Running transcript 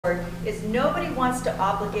is nobody wants to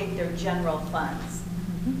obligate their general funds.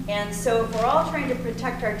 And so if we're all trying to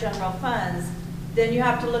protect our general funds, then you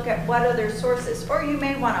have to look at what other sources, or you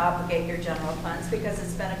may want to obligate your general funds because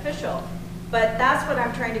it's beneficial. But that's what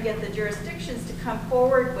I'm trying to get the jurisdictions to come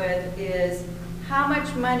forward with, is how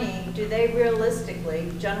much money do they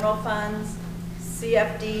realistically, general funds,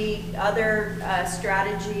 CFD, other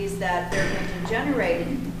strategies that they're going to generate.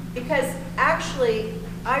 Because actually,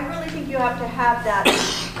 I really think you have to have that.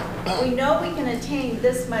 We know we can attain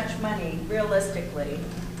this much money realistically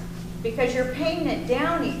because you're paying it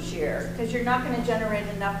down each year, because you're not going to generate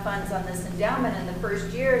enough funds on this endowment in the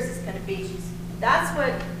first years. It's going to be, that's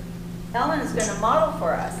what Ellen is going to model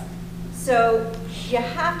for us. So you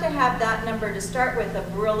have to have that number to start with,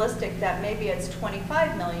 of realistic, that maybe it's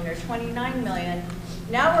 25 million or 29 million.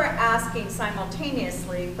 Now we're asking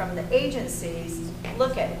simultaneously from the agencies,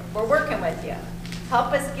 look at, we're working with you.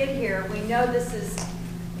 Help us get here. We know this is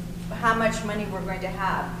how much money we're going to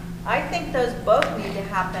have. I think those both need to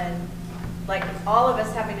happen, like all of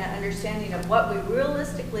us having an understanding of what we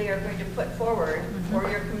realistically are going to put forward, or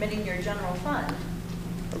you're committing your general fund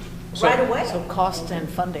right away. So costs and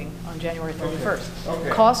funding on January 31st. Okay.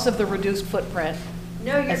 Costs of the reduced footprint.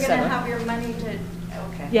 No, you're going to have your money to,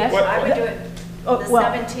 okay. Yes. I would do it Oh, the well,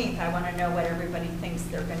 17th. I want to know what everybody thinks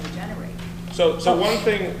they're going to generate. So one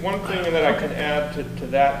thing that I can add to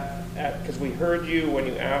that, because we heard you when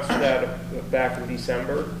you asked that back in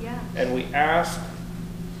December, Yeah. and we asked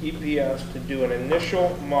EPS to do an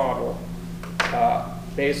initial model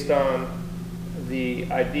based on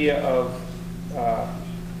the idea of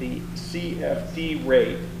the CFD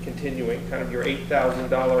rate continuing, kind of your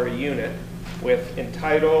 $8,000 a unit, with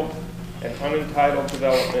entitled and unentitled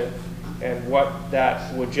development and what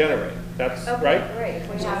that would generate. That's Okay, right? great.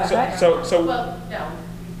 We have Well, no,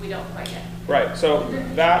 we don't quite yet. Right, so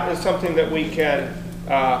that is something that we can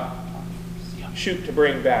shoot to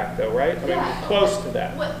bring back though, right? I mean, close to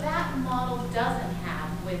that. What that model doesn't have,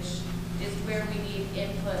 which is where we need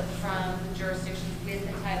input from the jurisdictions with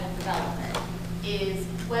entitled development, is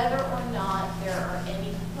whether or not there are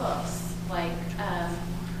any hooks, like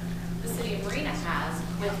the city of Marina has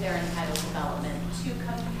with their entitled development, to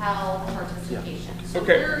compel participation. So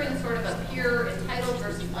Okay. we're in sort of a pure entitled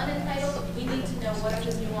versus unentitled, but we need to know what are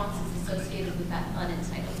the nuances associated with that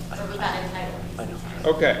unentitled, or with that entitled.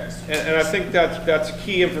 Okay, and I think that's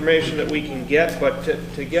key information that we can get, but to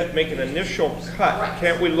make an initial cut, Right.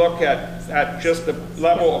 can't we look at just the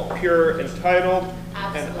level of pure entitled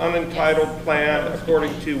and Absolutely, unentitled yes. plan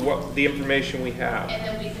according to what the information we have? And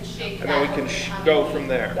then we can shake that. And then we can over the coming go week. from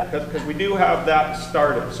there, because we do have that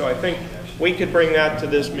started. So I think we could bring that to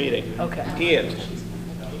this meeting. Okay. Ian,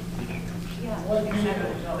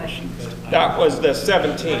 that was the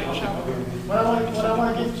 17th. What I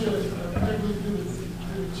want to get to is, particularly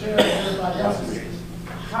through the chair and everybody else, is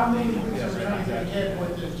how many weeks are we trying to get ahead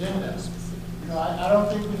with the agenda? You know, I don't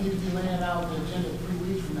think we need to be laying out the agenda 3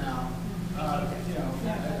 weeks from now. You know,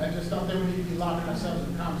 I just don't think we need to be locking ourselves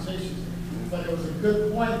in conversations. But it was a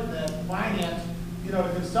good point that finance, you know,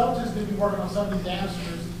 the consultants can be working on some of these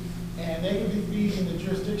answers, and they can be feeding the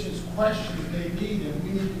jurisdictions questions they need, and we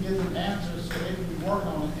need to give them answers so they can be working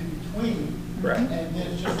on it in between. Right. And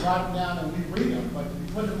then just write them down and we read them. But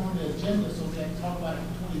we put them on the agenda so we can talk about it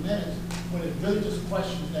for 20 minutes, when it's really just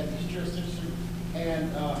questions that each jurisdiction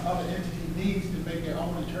and other entity needs to make their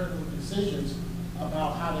own internal decisions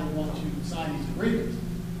about how they want to sign these agreements.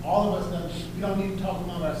 All of us, we don't need to talk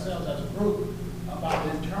among ourselves as a group about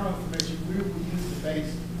the internal information we will use to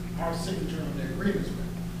base our signature on the agreements with.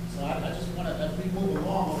 So I just want to, as we move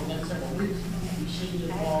along over the next several weeks, we should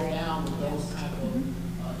just fall down with those kind of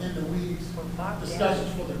in the weeds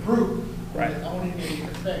discussions for the group. Right. That only may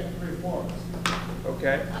affect 3 or 4 of us.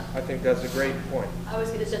 Okay, I think that's a great point. I was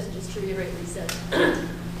going to just to reiterate what you said.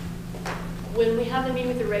 When we have the meeting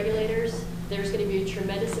with the regulators, there's going to be a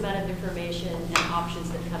tremendous amount of information and options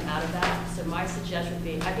that come out of that. So my suggestion would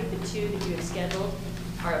be, I think the 2 that you have scheduled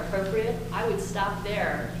are appropriate. I would stop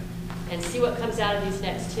there and see what comes out of these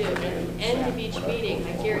next 2. And at the end of each meeting,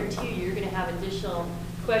 I guarantee you, you're going to have additional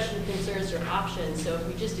questions, concerns, or options. So if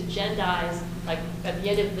we just agendize, like at the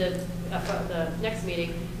end of the next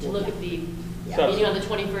meeting, to look at the meeting on the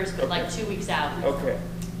 21st, but like 2 weeks out. Okay,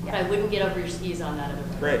 But I wouldn't get over your skis on that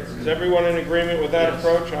otherwise. great. Is everyone in agreement with that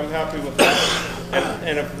approach? I'm happy with that.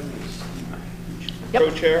 And if Yep.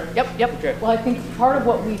 co-chair? Yep. Okay. Well, I think part of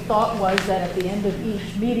what we thought was that at the end of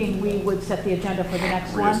each meeting, we would set the agenda for the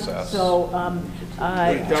next one. Reassess. So We've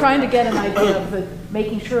done trying to that. get an idea of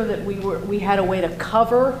making sure that we had a way to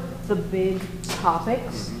cover the big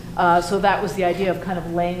topics. So that was the idea of kind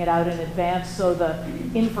of laying it out in advance so the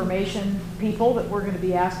information people that we're going to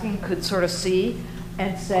be asking could sort of see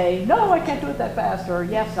and say, no, I can't do it that fast, or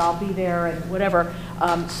yes, I'll be there, and whatever,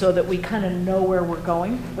 so that we kind of know where we're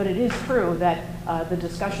going. But it is true that the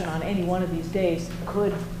discussion on any one of these days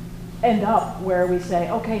could end up where we say,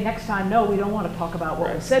 okay, next time, no, we don't want to talk about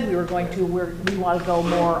what we said we were going to, we want to go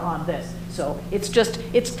more on this. So it's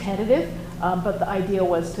tentative, but the idea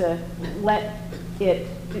was to let it,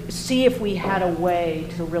 see if we had a way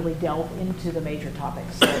to really delve into the major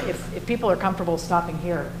topics. So if people are comfortable stopping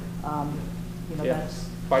here, you know, that's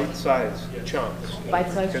bite-sized chunks.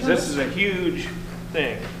 bite-sized Because this is a huge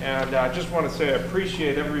thing, and I just want to say I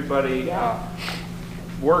appreciate everybody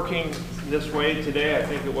working this way today. I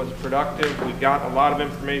think it was productive. We got a lot of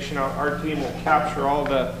information out. Our team will capture all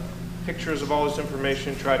the pictures of all this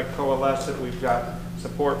information, try to coalesce it. We've got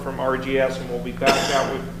support from RGS, and we'll be back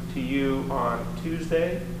out to you on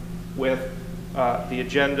Tuesday with the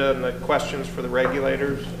agenda and the questions for the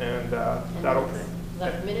regulators, and that'll...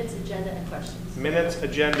 Minutes, agenda, and questions. Minutes,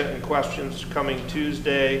 agenda, and questions coming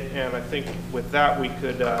Tuesday, and I think with that we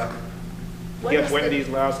could get Wendy's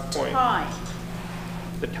last point. Time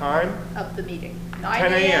The time? of the meeting? 10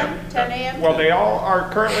 9 a.m., 10 a.m.? Well, they all are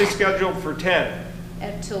currently scheduled for 10.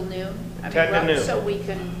 Until noon? 10 to noon. So we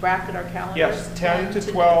can bracket our calendars? Yes, 10 to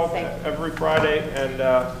noon. 12 Thank you. every Friday, and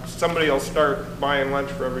somebody will start buying lunch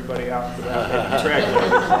for everybody after that.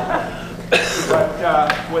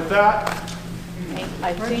 But with that,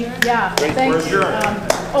 I think, yeah, We're thanks. adjourned.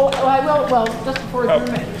 Just before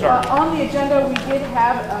adjournment, sorry. on the agenda, we did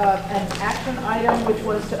have an action item, which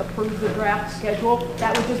was to approve the draft schedule.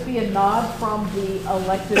 That would just be a nod from the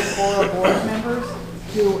elected FORA board members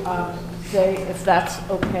to say if that's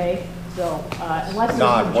okay. So unless there's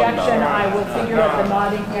an objection, I will figure that the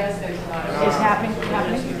nodding is happening.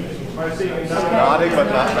 I see you Nodding, but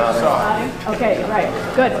not nodding. Nodding? Okay, right,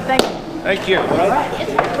 good, thank you. Thank you. All right.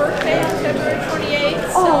 It's my birthday on February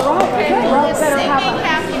 28th. Oh, right, okay, well, Just better singing have a...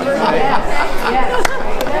 happy birthday. Yes, yes,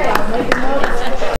 okay, I'll make a note